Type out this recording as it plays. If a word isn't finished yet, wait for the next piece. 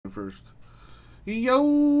first. Yo!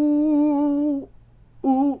 Ooh,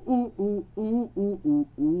 ooh, ooh, ooh, ooh, ooh,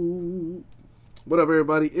 ooh. What up,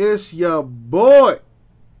 everybody? It's your boy,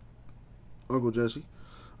 Uncle Jesse.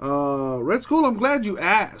 Red School, I'm glad you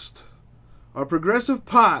asked. Our progressive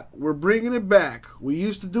pot, we're bringing it back. We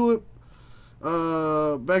used to do it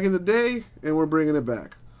back in the day, and we're bringing it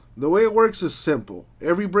back. The way it works is simple.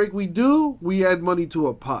 Every break we do, we add money to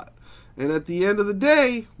a pot. And at the end of the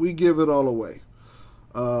day, we give it all away.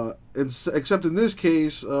 Except in this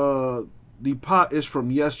case, the pot is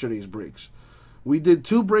from yesterday's breaks. We did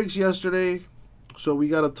 2 breaks yesterday, so we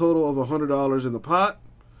got a total of $100 in the pot.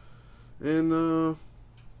 And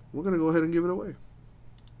we're going to go ahead and give it away.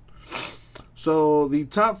 So the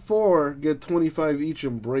top 4 get 25 each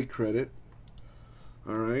in break credit.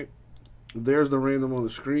 Alright. There's the random on the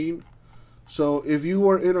screen. So if you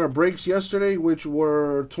were in our breaks yesterday, which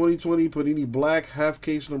were 2020 Panini Black half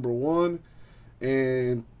case number 1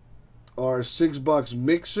 and our 6-box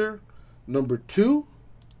mixer number 2,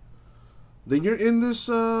 then you're in this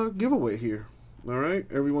giveaway here. Alright,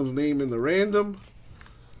 everyone's name in the random.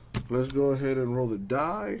 Let's go ahead and roll the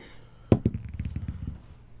die.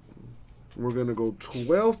 We're going to go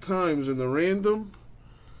 12 times in the random.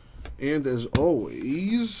 And as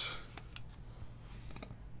always,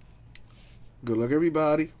 good luck,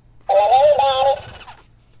 everybody.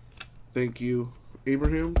 Thank you,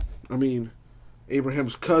 Abraham.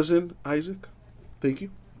 Abraham's cousin, Isaac. Thank you.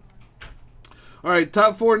 All right,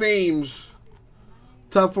 top 4 names.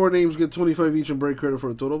 Top 4 names get 25 each in break credit for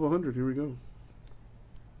a total of 100. Here we go.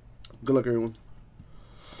 Good luck, everyone.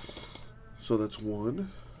 So that's 1.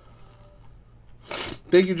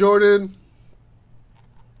 Thank you, Jordan.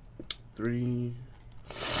 3.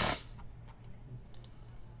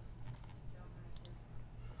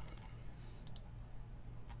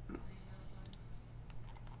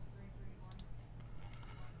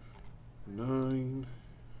 9.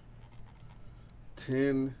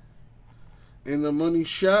 10. And the money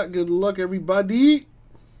shot. Good luck, everybody.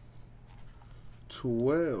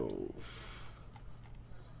 12.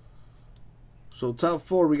 So top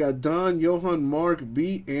 4, we got Don, Johan, Mark,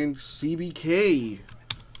 B, and CBK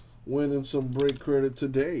winning some break credit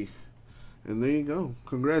today. And there you go.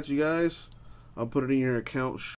 Congrats, you guys. I'll put it in your account